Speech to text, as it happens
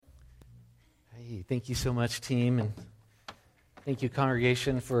Hey, thank you so much, team, and thank you,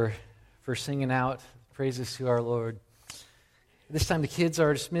 congregation, for singing out praises to our Lord. This time the kids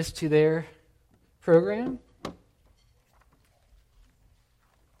are dismissed to their program.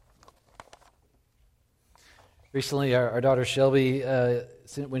 Recently, our daughter Shelby,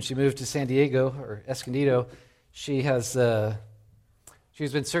 when she moved to San Diego, or Escondido, she's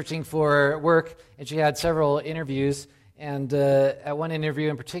been searching for work, and she had several interviews. And at one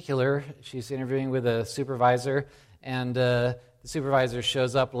interview in particular, she's interviewing with a supervisor, and the supervisor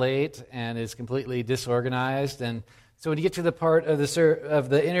shows up late and is completely disorganized. And so when you get to the part of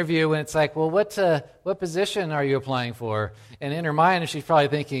the interview when it's like, well, what position are you applying for? And in her mind, she's probably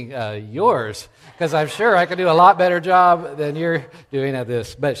thinking, yours, because I'm sure I could do a lot better job than you're doing at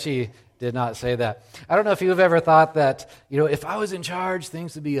this. But she did not say that. I don't know if you've ever thought that, if I was in charge,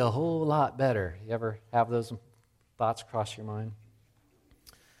 things would be a whole lot better. You ever have those thoughts cross your mind?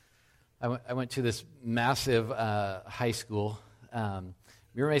 I went to this massive high school,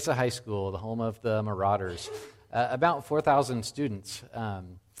 Mira Mesa High School, the home of the Marauders. About 4,000 students,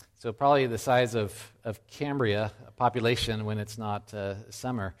 so probably the size of Cambria population when it's not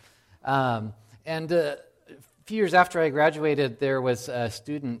summer. And a few years after I graduated, there was a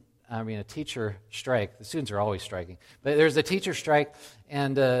teacher strike. The students are always striking. But there's a teacher strike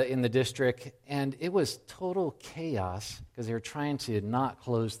and in the district, and it was total chaos because they were trying to not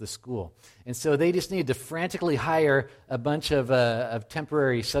close the school. And so they just needed to frantically hire a bunch of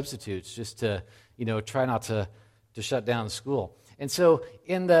temporary substitutes just to, try not to shut down the school. And so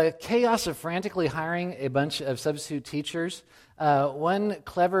in the chaos of frantically hiring a bunch of substitute teachers, one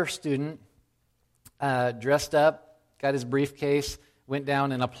clever student dressed up, got his briefcase, went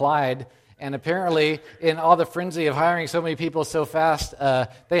down and applied, and apparently in all the frenzy of hiring so many people so fast,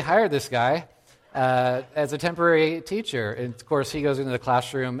 they hired this guy as a temporary teacher. And of course, he goes into the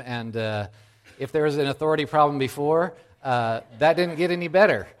classroom, and if there was an authority problem before, that didn't get any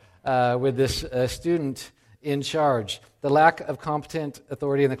better with this student in charge. The lack of competent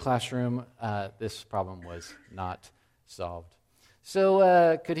authority in the classroom, this problem was not solved.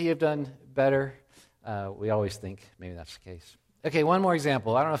 So could he have done better? We always think maybe that's the case. Okay, one more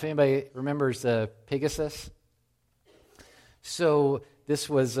example. I don't know if anybody remembers Pegasus. So this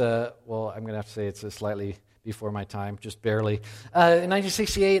was, I'm going to have to say it's slightly before my time, just barely. In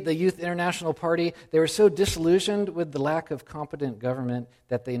 1968, the Youth International Party, they were so disillusioned with the lack of competent government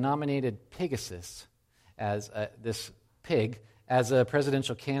that they nominated Pegasus as this pig as a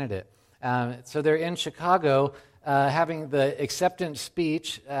presidential candidate. So they're in Chicago having the acceptance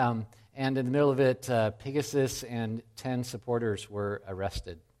speech, and in the middle of it, Pegasus and 10 supporters were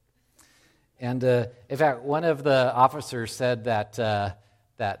arrested. And in fact, one of the officers said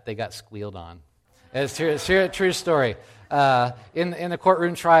that they got squealed on. It's a true story. In the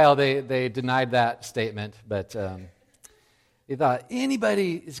courtroom trial, they denied that statement, but they thought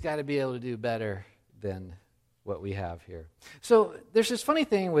anybody has got to be able to do better than what we have here. So there's this funny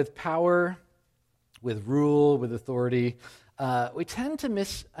thing with power, with rule, with authority. We tend to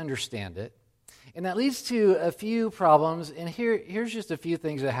misunderstand it, and that leads to a few problems. And here's just a few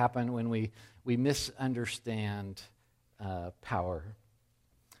things that happen when we misunderstand power.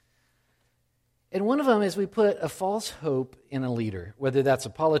 And one of them is we put a false hope in a leader, whether that's a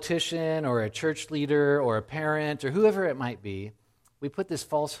politician or a church leader or a parent or whoever it might be. We put this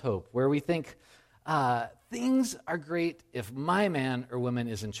false hope where we think things are great if my man or woman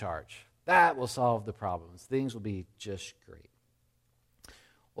is in charge. That will solve the problems. Things will be just great.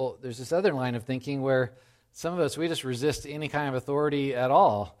 Well, there's this other line of thinking where some of us, we just resist any kind of authority at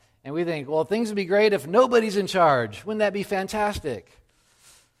all. And we think, well, things would be great if nobody's in charge. Wouldn't that be fantastic?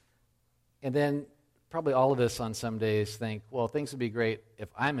 And then probably all of us on some days think, well, things would be great if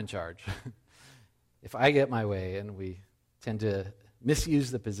I'm in charge. If I get my way, and we tend to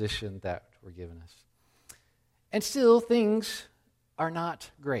misuse the position that we're given us. And still, things are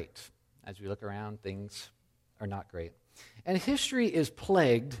not great. As we look around, things are not great. And history is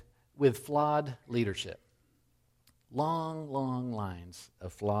plagued with flawed leadership. Long, long lines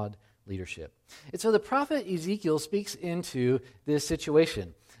of flawed leadership. And so the prophet Ezekiel speaks into this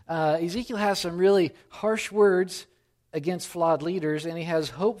situation. Ezekiel has some really harsh words against flawed leaders, and he has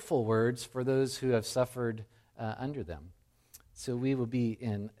hopeful words for those who have suffered under them. So we will be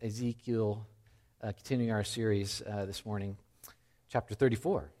in Ezekiel, continuing our series this morning, chapter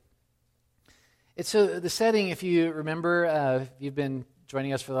 34. And so the setting, if you remember, if you've been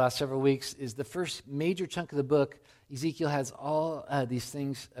joining us for the last several weeks, is the first major chunk of the book. Ezekiel has all these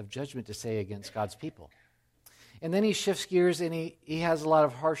things of judgment to say against God's people. And then he shifts gears and he has a lot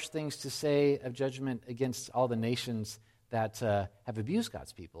of harsh things to say of judgment against all the nations that have abused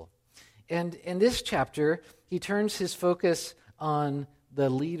God's people. And in this chapter, he turns his focus on the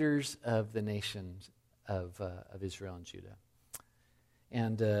leaders of the nations of Israel and Judah.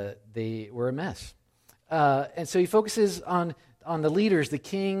 And they were a mess. And so he focuses on the leaders, the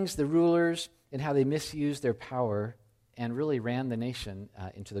kings, the rulers, and how they misused their power and really ran the nation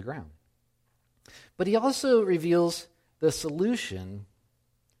into the ground. But he also reveals the solution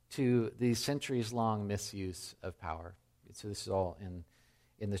to the centuries-long misuse of power. So this is all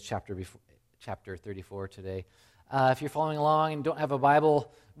in this chapter 34 today. If you're following along and don't have a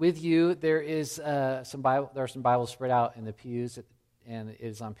Bible with you, there are some Bibles spread out in the pews, and it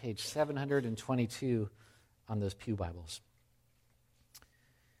is on page 722 on those pew Bibles.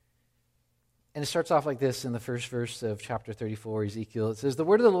 And it starts off like this in the first verse of chapter 34, Ezekiel. It says, "The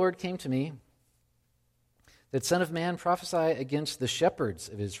word of the Lord came to me, that Son of Man, prophesy against the shepherds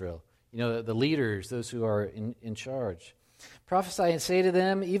of Israel." You know, the leaders, those who are in charge. "Prophesy and say to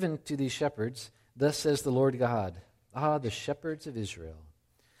them, even to these shepherds, thus says the Lord God, the shepherds of Israel,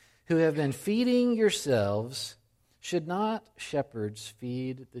 who have been feeding yourselves, should not shepherds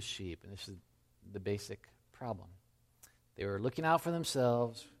feed the sheep?" And this is the basic problem. They were looking out for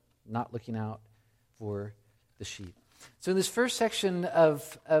themselves, not looking out for the sheep. So in this first section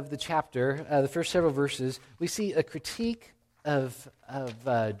of the chapter, the first several verses, we see a critique of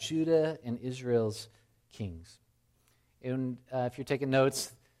Judah and Israel's kings. And if you're taking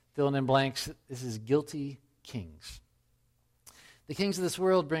notes, filling in blanks, this is guilty kings. The kings of this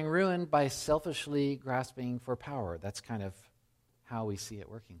world bring ruin by selfishly grasping for power. That's kind of how we see it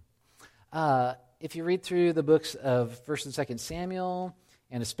working. If you read through the books of 1st and 2nd Samuel,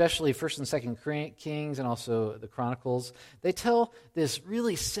 and especially 1st and 2nd Kings and also the Chronicles, they tell this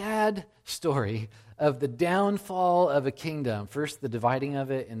really sad story of the downfall of a kingdom. First, the dividing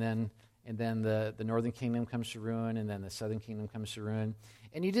of it, and then the northern kingdom comes to ruin, and then the southern kingdom comes to ruin.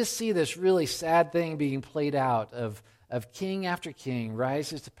 And you just see this really sad thing being played out of king after king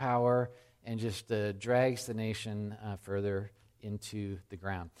rises to power and just drags the nation further into the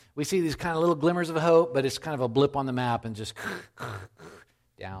ground. We see these kind of little glimmers of hope, but it's kind of a blip on the map and just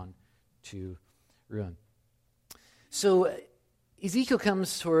down to ruin. So Ezekiel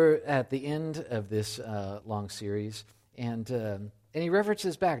comes at the end of this long series, and he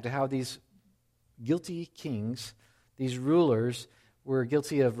references back to how these guilty kings, these rulers, were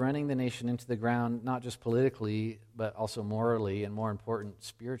guilty of running the nation into the ground, not just politically, but also morally, and more important,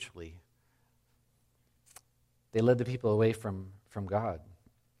 spiritually. They led the people away from God.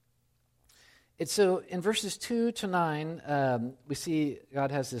 And so in verses 2 to 9, we see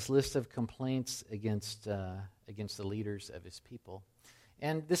God has this list of complaints against the leaders of his people.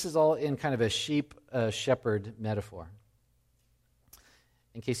 And this is all in kind of a sheep-shepherd metaphor.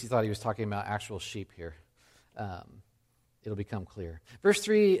 In case you thought he was talking about actual sheep here, it'll become clear. Verse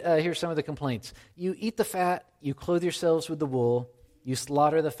 3, here's some of the complaints. "You eat the fat, you clothe yourselves with the wool, you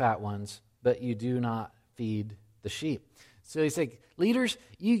slaughter the fat ones, but you do not feed the sheep." So he's like, leaders,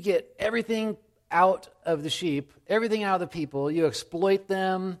 you get everything out of the sheep, everything out of the people. You exploit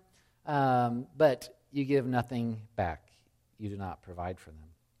them, but you give nothing back. You do not provide for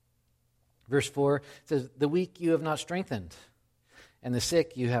them. Verse 4 says, "The weak you have not strengthened, and the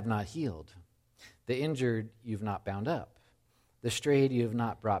sick you have not healed. The injured you've not bound up. The strayed you have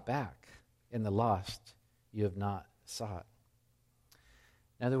not brought back, and the lost you have not sought."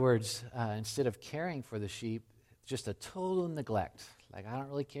 In other words, instead of caring for the sheep, just a total neglect. Like, I don't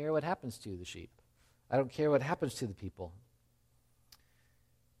really care what happens to the sheep. I don't care what happens to the people.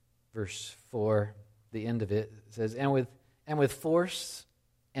 Verse 4, the end of it, says, and with force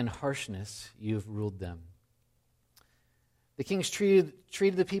and harshness you've ruled them." The kings treated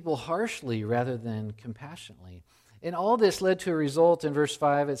the people harshly rather than compassionately. And all this led to a result. In verse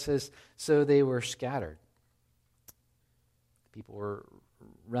 5, it says, "So they were scattered." People were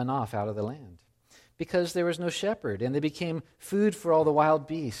run off out of the land because there was no shepherd, and they became food for all the wild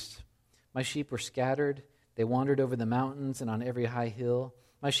beasts. "My sheep were scattered. They wandered over the mountains and on every high hill.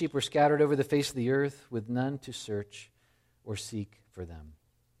 My sheep were scattered over the face of the earth with none to search or seek for them."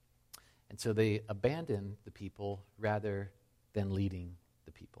 And so they abandoned the people rather than leading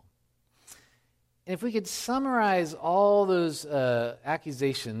the people. And if we could summarize all those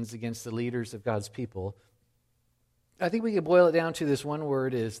accusations against the leaders of God's people, I think we could boil it down to this one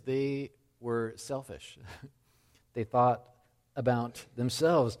word: is they were selfish. They thought about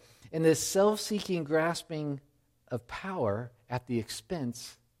themselves. And this self-seeking grasping of power at the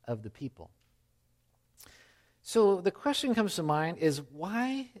expense of the people. So the question comes to mind is,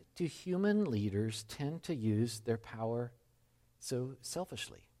 why do human leaders tend to use their power so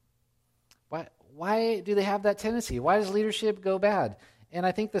selfishly? Why do they have that tendency? Why does leadership go bad? And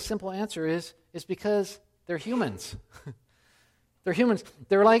I think the simple answer is because they're humans. They're humans.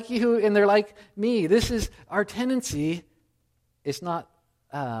 They're like you and they're like me. This is our tendency. It's not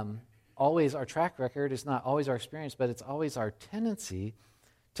always our track record. It's not always our experience, but it's always our tendency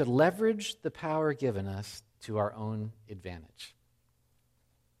to leverage the power given us to our own advantage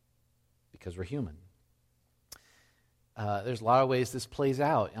because we're human. There's a lot of ways this plays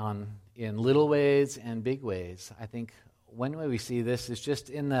out in little ways and big ways. I think one way we see this is just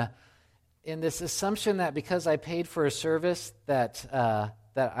in this assumption that because I paid for a service that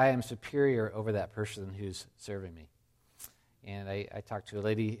I am superior over that person who's serving me. And I talked to a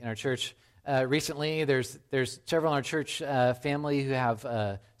lady in our church recently. There's several in our church family who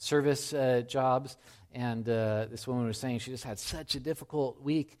have service jobs, and this woman was saying she just had such a difficult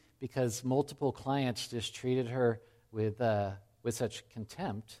week because multiple clients just treated her with such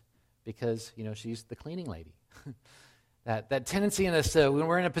contempt because she's the cleaning lady. That tendency in us when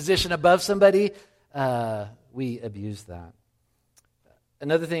we're in a position above somebody, we abuse that.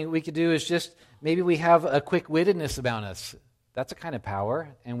 Another thing we could do is just maybe we have a quick-wittedness about us. That's a kind of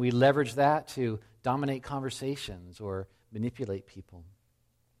power, and we leverage that to dominate conversations or manipulate people.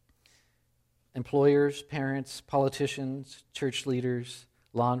 Employers, parents, politicians, church leaders,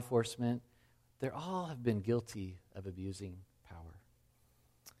 law enforcement, they all have been guilty of abusing power.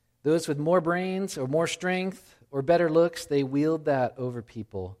 Those with more brains or more strength or better looks, they wield that over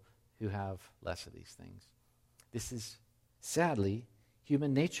people who have less of these things. This is, sadly,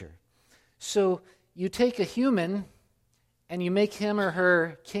 human nature. So you take a human and you make him or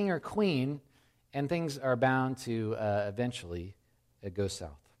her king or queen, and things are bound to eventually go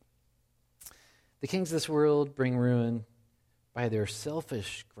south. The kings of this world bring ruin by their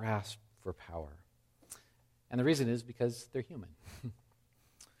selfish grasp for power. And the reason is because they're human.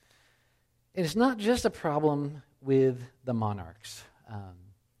 And it's not just a problem with the monarchs.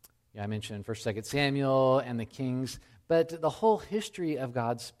 I mentioned 1st, 2nd Samuel and the kings, but the whole history of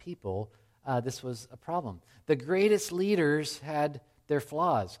God's people, this was a problem. The greatest leaders had their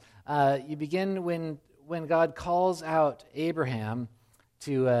flaws. You begin when God calls out Abraham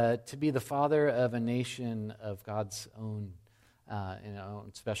to be the father of a nation of God's own, in an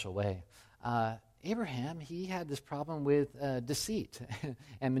own special way. Abraham, he had this problem with deceit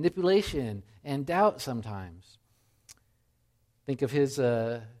and manipulation and doubt sometimes. Think of his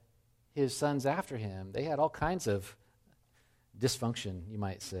sons after him. They had all kinds of dysfunction, you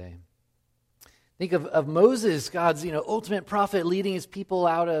might say. Think of Moses, God's ultimate prophet, leading his people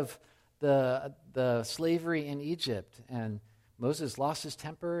out of the slavery in Egypt. And Moses lost his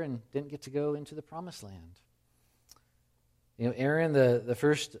temper and didn't get to go into the promised land. Aaron, the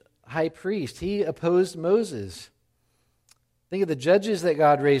first high priest, he opposed Moses. Think of the judges that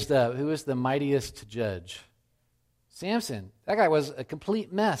God raised up. Who was the mightiest judge? Samson. That guy was a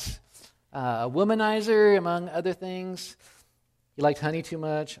complete mess. A womanizer, among other things. He liked honey too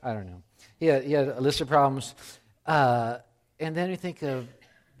much. I don't know. He had a list of problems. And then you think of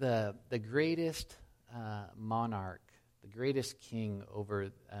the greatest monarch, the greatest king over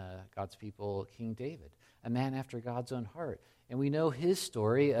God's people, King David, a man after God's own heart. And we know his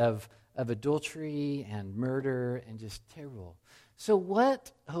story of adultery and murder and just terrible. So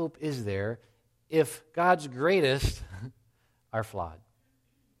what hope is there if God's greatest are flawed?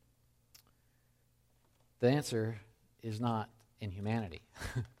 The answer is not in humanity.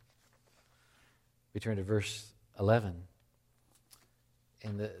 We turn to verse 11.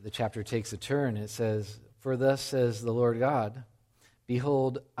 And the chapter takes a turn. It says, "For thus says the Lord God,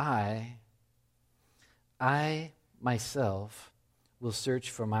 behold, I myself will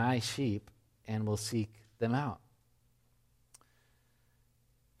search for my sheep and will seek them out."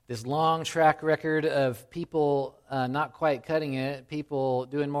 This long track record of people not quite cutting it, people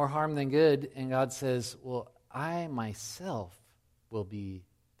doing more harm than good, and God says, well, I myself will be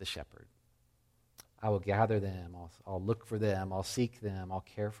the shepherd. I will gather them, I'll look for them, I'll seek them, I'll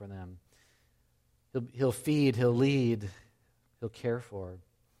care for them. He'll feed, he'll lead, he'll care for.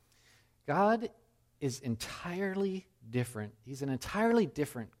 God is entirely different. He's an entirely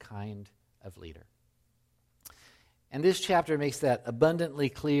different kind of leader. And this chapter makes that abundantly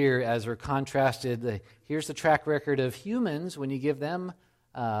clear as we're contrasted. Here's the track record of humans when you give them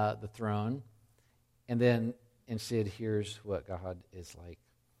the throne. And then instead, here's what God is like.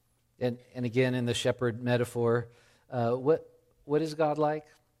 And again, in the shepherd metaphor, what is God like?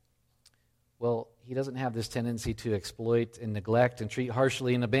 Well, he doesn't have this tendency to exploit and neglect and treat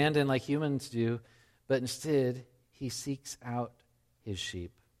harshly and abandon like humans do, but instead, he seeks out his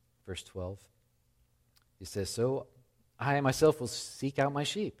sheep. Verse 12. He says, so I myself will seek out my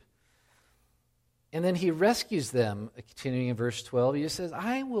sheep. And then he rescues them, continuing in verse 12. He just says,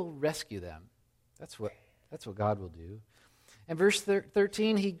 I will rescue them. That's what God will do. And verse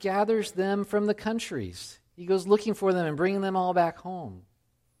 13, he gathers them from the countries. He goes looking for them and bringing them all back home.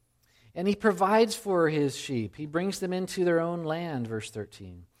 And he provides for his sheep. He brings them into their own land, verse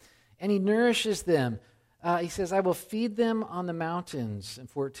 13. And he nourishes them. He says, I will feed them on the mountains. And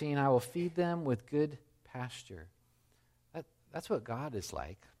 14, I will feed them with good pasture. That's what God is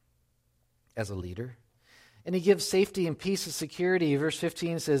like as a leader. And he gives safety and peace and security. Verse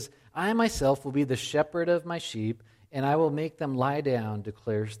 15 says, I myself will be the shepherd of my sheep, and I will make them lie down,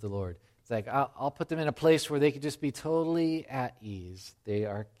 declares the Lord. It's like, I'll put them in a place where they can just be totally at ease. They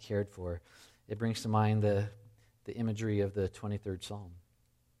are cared for. It brings to mind the imagery of the 23rd Psalm.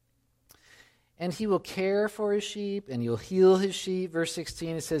 And he will care for his sheep, and he'll heal his sheep. Verse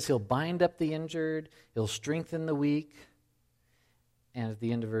 16, it says he'll bind up the injured, he'll strengthen the weak. And at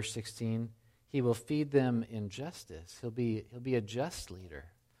the end of verse 16, he will feed them in justice. He'll be a just leader.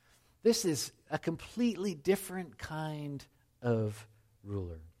 This is a completely different kind of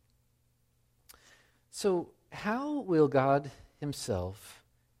ruler. So how will God himself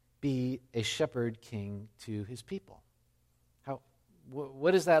be a shepherd king to his people?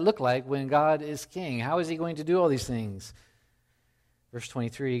 What does that look like when God is king? How is he going to do all these things? Verse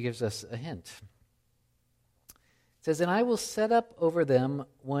 23 gives us a hint. It says, and I will set up over them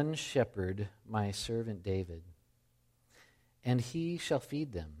one shepherd, my servant David, and he shall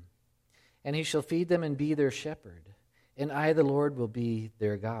feed them. And he shall feed them and be their shepherd. And I, the Lord, will be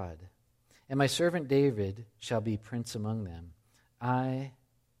their God. And my servant David shall be prince among them. I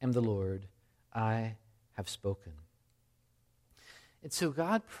am the Lord, I have spoken. And so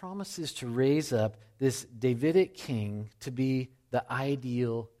God promises to raise up this Davidic king to be the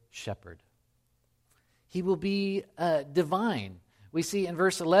ideal shepherd. He will be divine. We see in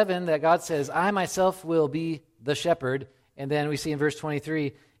verse 11 that God says, I myself will be the shepherd. And then we see in verse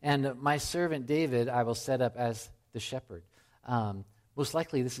 23, and my servant David I will set up as the shepherd. Most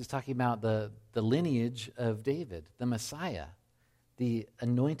likely this is talking about the lineage of David, the Messiah. The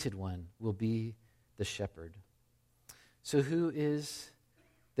anointed one will be the shepherd. So who is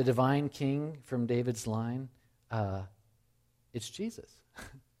the divine king from David's line? It's Jesus.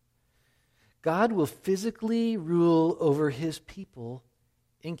 God will physically rule over his people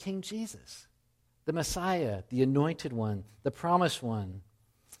in King Jesus, the Messiah, the anointed one, the promised one.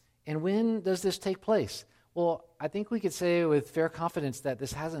 And when does this take place? Well, I think we could say with fair confidence that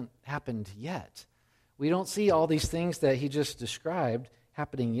this hasn't happened yet. We don't see all these things that he just described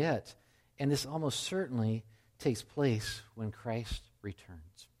happening yet. And this almost certainly takes place when Christ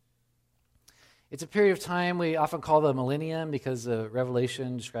returns. It's a period of time we often call the millennium because of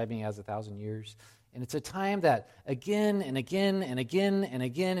Revelation describing it as 1,000 years. And it's a time that again and again and again and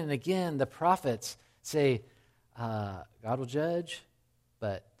again and again the prophets say, God will judge,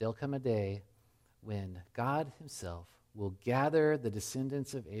 but there'll come a day when God himself will gather the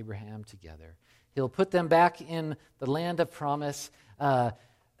descendants of Abraham together. He'll put them back in the land of promise.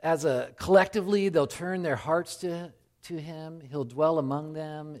 Collectively, they'll turn their hearts to him. He'll dwell among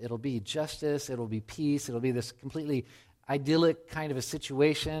them. It'll be justice. It'll be peace. It'll be this completely idyllic kind of a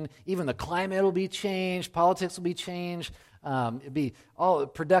situation. Even the climate will be changed. Politics will be changed. It'll be all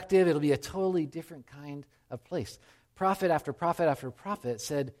productive. It'll be a totally different kind of place. Prophet after prophet after prophet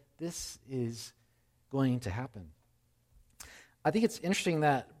said, this is going to happen. I think it's interesting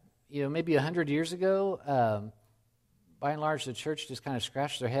that, maybe 100 years ago, by and large, the church just kind of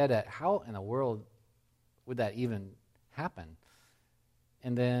scratched their head at how in the world would that even happen?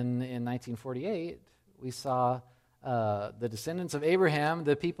 And then in 1948, we saw the descendants of Abraham,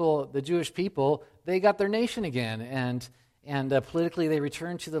 the Jewish people, they got their nation again, and politically they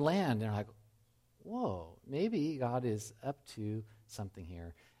returned to the land. And they're like, whoa, maybe God is up to something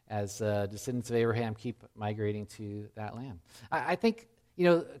here as descendants of Abraham keep migrating to that land. I think,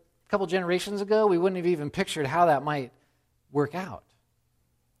 a couple generations ago, we wouldn't have even pictured how that might work out.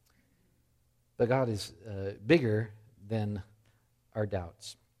 But God is bigger than our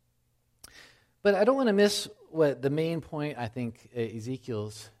doubts. But I don't want to miss what the main point I think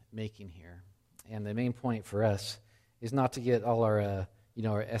Ezekiel's making here. And the main point for us is not to get all our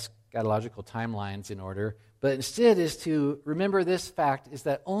our eschatological timelines in order, but instead is to remember this fact is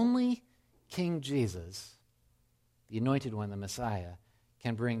that only King Jesus, the anointed one, the Messiah,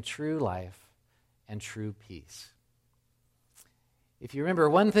 can bring true life and true peace. If you remember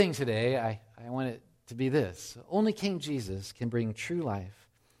one thing today, I want it to be this. Only King Jesus can bring true life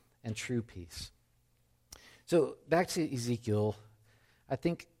and true peace. So back to Ezekiel, I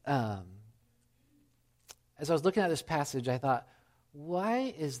think as I was looking at this passage, I thought,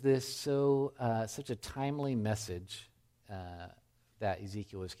 why is this such a timely message that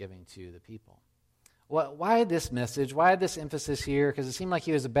Ezekiel was giving to the people? Why this message? Why this emphasis here? Because it seemed like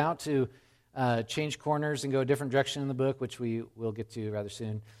he was about to change corners and go a different direction in the book, which we will get to rather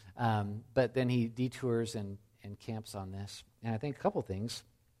soon. But then he detours and camps on this. And I think a couple things.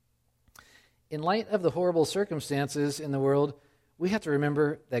 In light of the horrible circumstances in the world, we have to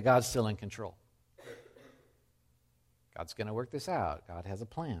remember that God's still in control. God's going to work this out. God has a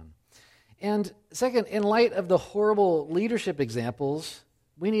plan. And second, in light of the horrible leadership examples,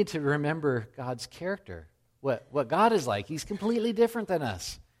 we need to remember God's character, what God is like. He's completely different than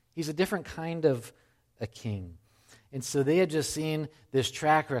us. He's a different kind of a king. And so they had just seen this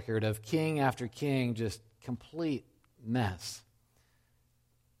track record of king after king, just complete mess.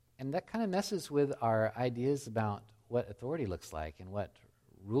 And that kind of messes with our ideas about what authority looks like and what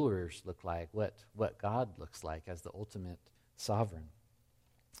rulers look like, what God looks like as the ultimate sovereign.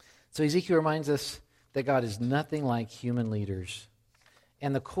 So Ezekiel reminds us that God is nothing like human leaders.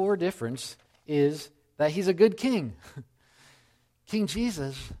 And the core difference is that he's a good king. King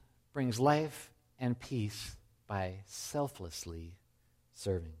Jesus brings life and peace by selflessly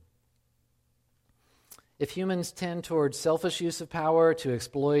serving. If humans tend towards selfish use of power, to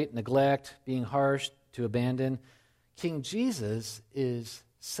exploit, neglect, being harsh, to abandon, King Jesus is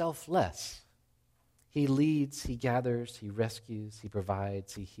selfless. He leads, he gathers, he rescues, he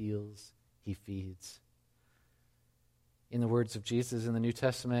provides, he heals, he feeds. In the words of Jesus in the New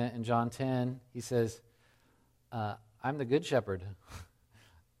Testament in John 10, he says, I'm the good shepherd.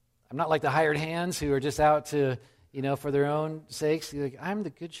 I'm not like the hired hands who are just out to, for their own sakes. He's like, I'm the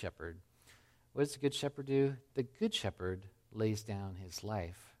good shepherd. What does the good shepherd do? The good shepherd lays down his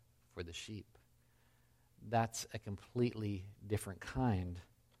life for the sheep. That's a completely different kind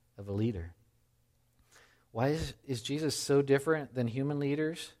of a leader. Why is Jesus so different than human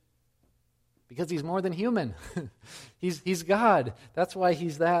leaders? Because he's more than human. He's God. That's why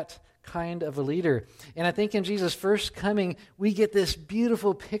he's that kind of a leader. And I think in Jesus' first coming, we get this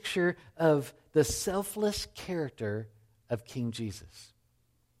beautiful picture of the selfless character of King Jesus.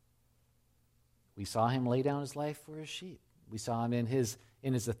 We saw him lay down his life for his sheep. We saw him in his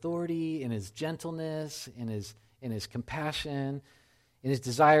authority, in his gentleness, in his compassion, in his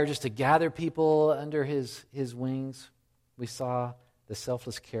desire just to gather people under his wings. We saw the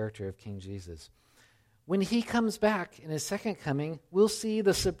selfless character of King Jesus. When he comes back in his second coming, we'll see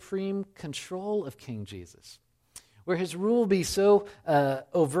the supreme control of King Jesus, where his rule will be so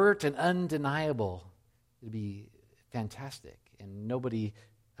overt and undeniable. It'll be fantastic, and nobody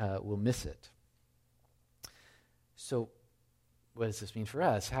will miss it. So what does this mean for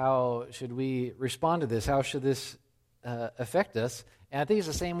us? How should we respond to this? How should this affect us? And I think it's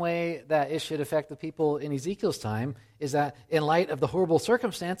the same way that it should affect the people in Ezekiel's time, is that in light of the horrible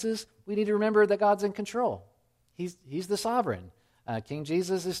circumstances, we need to remember that God's in control. He's the sovereign. King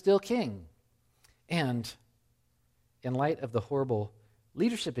Jesus is still king. And in light of the horrible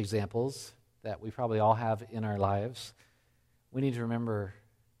leadership examples that we probably all have in our lives, we need to remember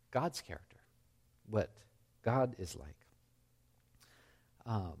God's character, what God is like.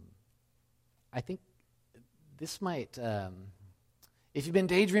 I think this might... if you've been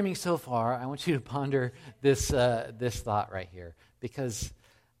daydreaming so far, I want you to ponder this thought right here, because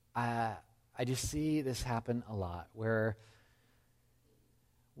I just see this happen a lot, where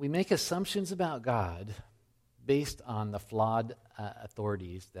we make assumptions about God based on the flawed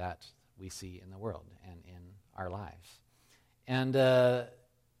authorities that we see in the world and in our lives,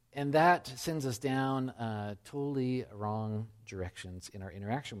 and that sends us down totally wrong directions in our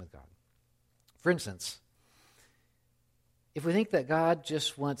interaction with God. For instance, if we think that God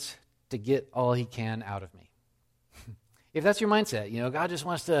just wants to get all he can out of me, if that's your mindset, God just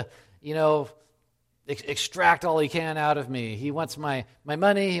wants to, extract all he can out of me. He wants my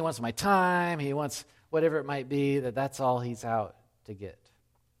money, he wants my time, he wants whatever it might be, that's all he's out to get.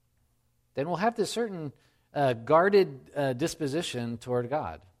 Then we'll have this certain guarded disposition toward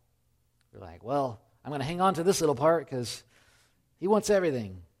God. We're like, well, I'm going to hang on to this little part because he wants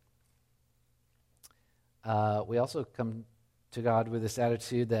everything. We also come to God with this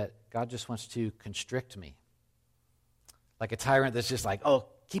attitude that God just wants to constrict me. Like a tyrant that's just like, oh,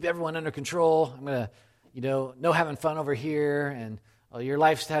 keep everyone under control. I'm going to, no having fun over here. And your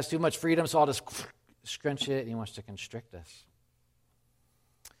life has too much freedom, so I'll just scrunch it. And he wants to constrict us.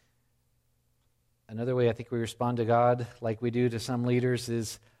 Another way I think we respond to God, like we do to some leaders,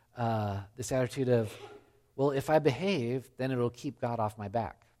 is this attitude of, well, if I behave, then it'll keep God off my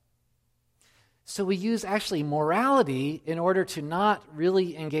back. So we use actually morality in order to not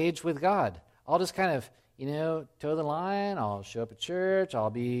really engage with God. I'll just kind of, toe the line. I'll show up at church. I'll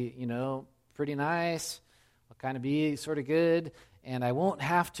be, pretty nice. I'll kind of be sort of good. And I won't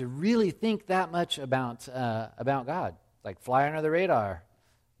have to really think that much about God, like fly under the radar.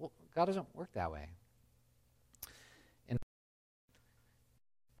 Well, God doesn't work that way. And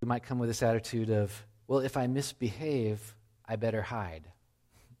we might come with this attitude of, well, if I misbehave, I better hide.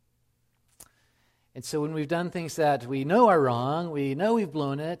 And so when we've done things that we know are wrong, we know we've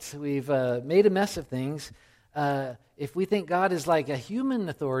blown it, we've made a mess of things, if we think God is like a human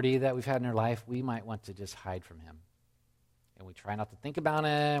authority that we've had in our life, we might want to just hide from him. And we try not to think about it,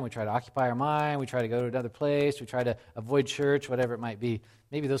 and we try to occupy our mind, we try to go to another place, we try to avoid church, whatever it might be.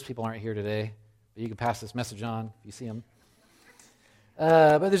 Maybe those people aren't here today, but you can pass this message on if you see them.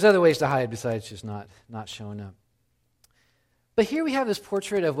 But there's other ways to hide besides just not showing up. But here we have this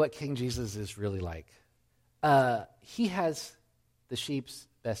portrait of what King Jesus is really like. He has the sheep's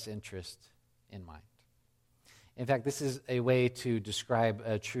best interest in mind. In fact, this is a way to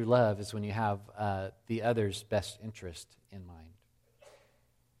describe true love, is when you have the other's best interest in mind.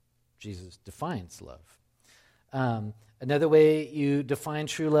 Jesus defines love. Another way you define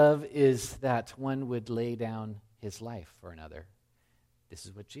true love is that one would lay down his life for another. This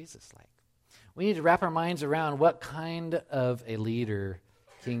is what Jesus is like. We need to wrap our minds around what kind of a leader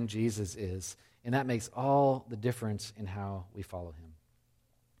King Jesus is, and that makes all the difference in how we follow him.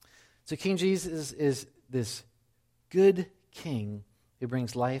 So King Jesus is this good king who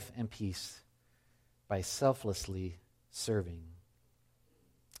brings life and peace by selflessly serving.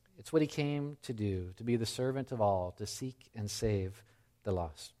 It's what he came to do, to be the servant of all, to seek and save the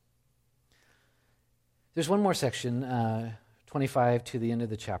lost. There's one more section, 25 to the end of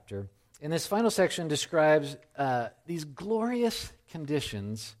the chapter. And this final section describes these glorious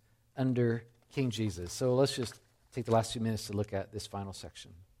conditions under King Jesus. So let's just take the last 2 minutes to look at this final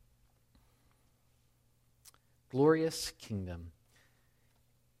section. Glorious kingdom.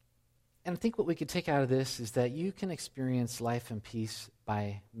 And I think what we could take out of this is that you can experience life and peace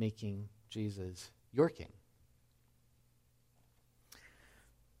by making Jesus your king.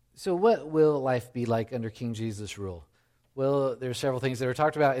 So what will life be like under King Jesus' rule? Well, there are several things that are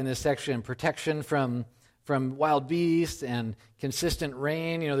talked about in this section. Protection from wild beasts and consistent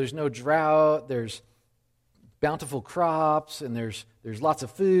rain. There's no drought. There's bountiful crops, and there's lots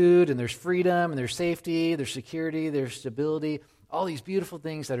of food, and there's freedom, and there's safety, there's security, there's stability. All these beautiful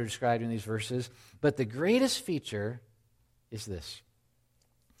things that are described in these verses. But the greatest feature is this,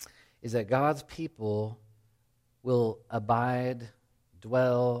 is that God's people will abide,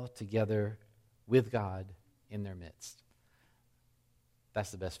 dwell together with God in their midst.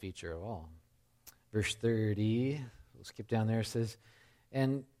 That's the best feature of all. Verse 30, we'll skip down there, it says,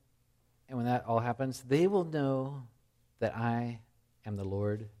 and when that all happens, they will know that I am the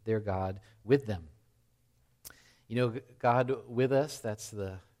Lord, their God, with them. God with us, that's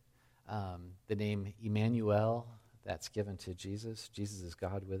the name Emmanuel that's given to Jesus. Jesus is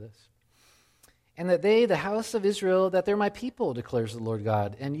God with us. And that they, the house of Israel, that they're my people, declares the Lord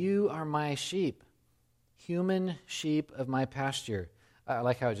God, and you are my sheep, human sheep of my pasture. I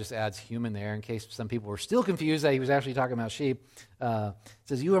like how it just adds human there in case some people were still confused that he was actually talking about sheep. It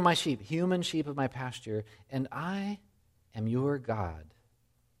says, you are my sheep, human sheep of my pasture, and I am your God,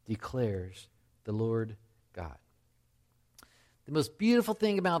 declares the Lord God. The most beautiful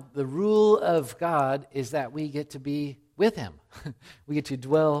thing about the rule of God is that we get to be with him. We get to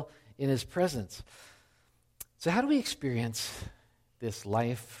dwell in his presence. So how do we experience this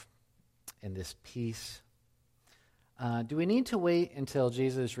life and this peace? Do we need to wait until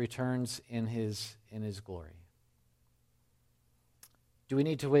Jesus returns in his glory? Do we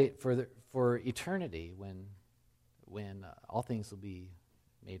need to wait for eternity when all things will be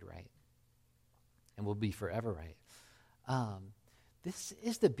made right and will be forever right? This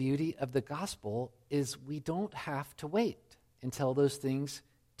is the beauty of the gospel, is we don't have to wait until those things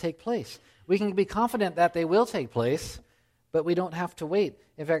take place. We can be confident that they will take place, but we don't have to wait.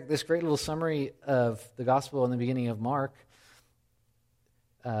 In fact, this great little summary of the gospel in the beginning of Mark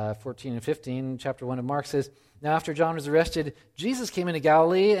 14 and 15, chapter 1 of Mark says, now after John was arrested, Jesus came into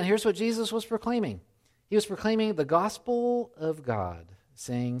Galilee, and here's what Jesus was proclaiming. He was proclaiming the gospel of God,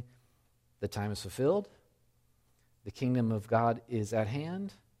 saying, the time is fulfilled, the kingdom of God is at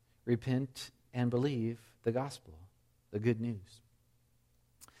hand, repent and believe the gospel, the good news.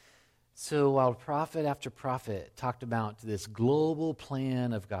 So while prophet after prophet talked about this global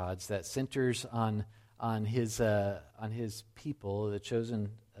plan of God's that centers on his people, the chosen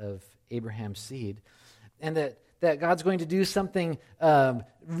of Abraham's seed, and that God's going to do something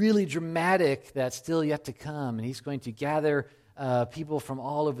really dramatic that's still yet to come, and he's going to gather people from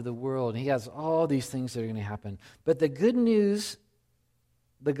all over the world. And he has all these things that are going to happen. But the good news,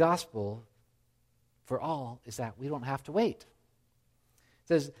 the gospel for all, is that we don't have to wait. It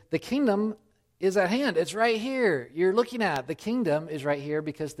says the kingdom is at hand. It's right here. You're looking at the kingdom is right here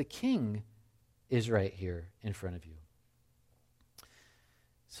because the king is right here in front of you.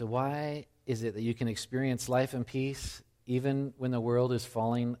 So why is it that you can experience life and peace even when the world is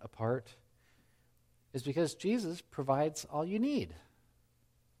falling apart? It's because Jesus provides all you need.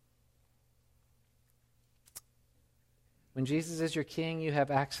 When Jesus is your king, you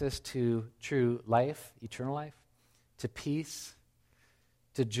have access to true life, eternal life, to peace,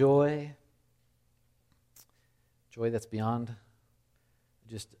 to joy that's beyond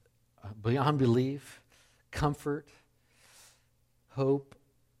belief, comfort, hope,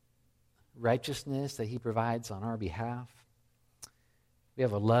 righteousness that he provides on our behalf. We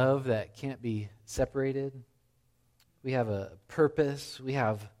have a love that can't be separated. We have a purpose. We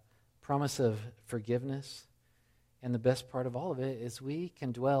have promise of forgiveness. And the best part of all of it is we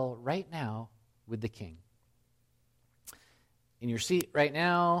can dwell right now with the King. In your seat right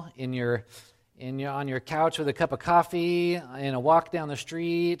now, on your couch with a cup of coffee, in a walk down the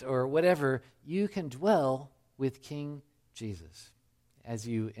street, or whatever, you can dwell with King Jesus as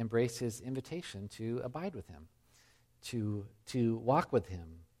you embrace his invitation to abide with him, to walk with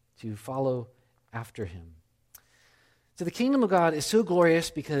him, to follow after him. So the kingdom of God is so glorious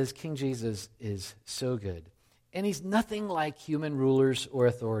because King Jesus is so good. And he's nothing like human rulers or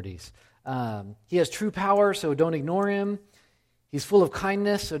authorities. He has true power, so don't ignore him. He's full of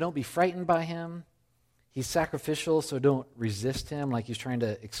kindness, so don't be frightened by him. He's sacrificial, so don't resist him like he's trying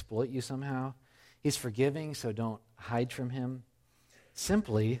to exploit you somehow. He's forgiving, so don't hide from him.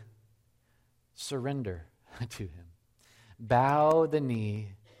 Simply surrender to him. Bow the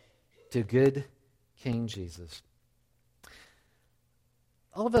knee to good King Jesus.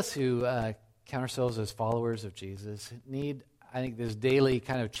 All of us who count ourselves as followers of Jesus need, I think, this daily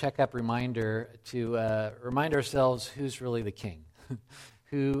kind of check-up reminder to remind ourselves who's really the king,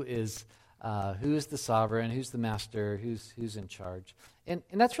 who's the sovereign, who's the master, who's in charge. And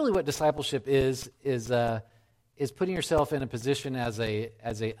that's really what discipleship is putting yourself in a position as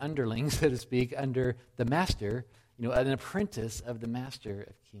a underling, so to speak, under the master, an apprentice of the master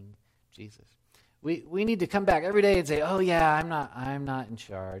of King Jesus. We need to come back every day and say, "Oh yeah, I'm not in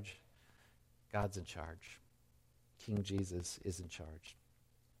charge. God's in charge. King Jesus is in charge."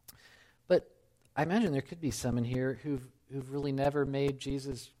 But I imagine there could be some in here who've really never made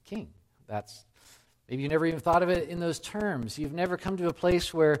Jesus king. Maybe you never even thought of it in those terms. You've never come to a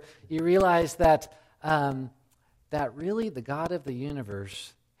place where you realize that really the God of the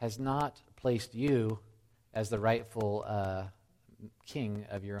universe has not placed you as the rightful king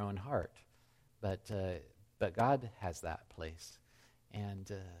of your own heart, but God has that place,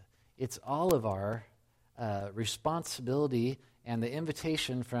 and it's all of our responsibility and the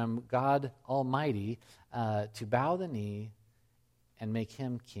invitation from God Almighty to bow the knee and make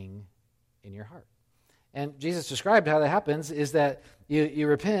him king in your heart. And Jesus described how that happens is that you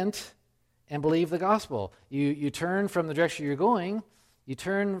repent and believe the gospel. You turn from the direction you're going. You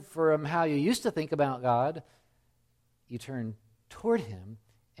turn from how you used to think about God. You turn toward him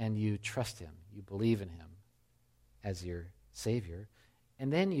and you trust him. You believe in him as your Savior.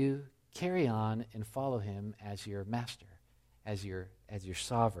 And then you carry on and follow him as your master, as your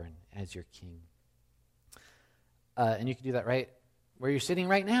sovereign, as your king. And you can do that right where you're sitting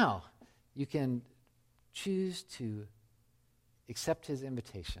right now. You can choose to accept his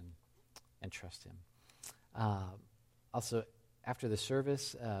invitation and trust him. Also, after the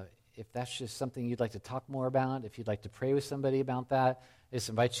service, if that's just something you'd like to talk more about, if you'd like to pray with somebody about that, I just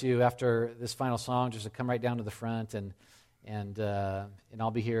invite you after this final song just to come right down to the front, and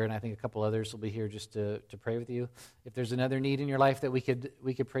I'll be here, and I think a couple others will be here just to pray with you. If there's another need in your life that we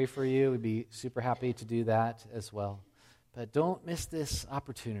could pray for you, we'd be super happy to do that as well. But don't miss this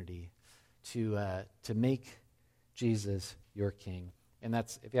opportunity to make Jesus your king. And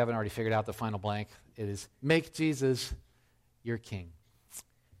that's, if you haven't already figured out the final blank, it is make Jesus your king.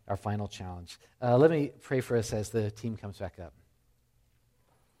 Our final challenge. Let me pray for us as the team comes back up.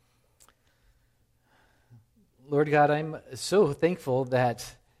 Lord God, I'm so thankful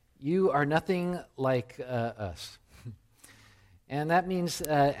that you are nothing like us. And that means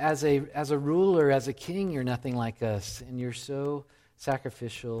as a ruler, as a king, you're nothing like us. And you're so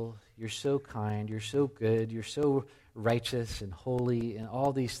sacrificial, you're so kind, you're so good, you're so righteous and holy and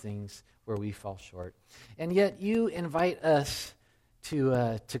all these things where we fall short. And yet you invite us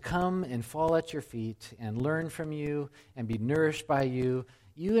to come and fall at your feet and learn from you and be nourished by you.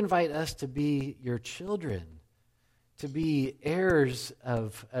 You invite us to be your children, to be heirs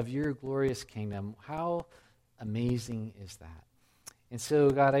of your glorious kingdom. How amazing is that? And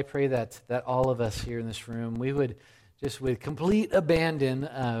so, God, I pray that all of us here in this room, we would just with complete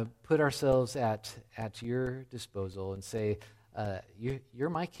abandon put ourselves at your disposal and say, you're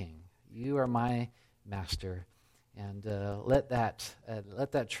my king. You are my master. And let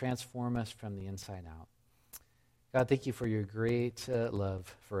that transform us from the inside out. God, thank you for your great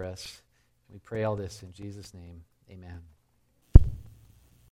love for us. We pray all this in Jesus' name. Amen.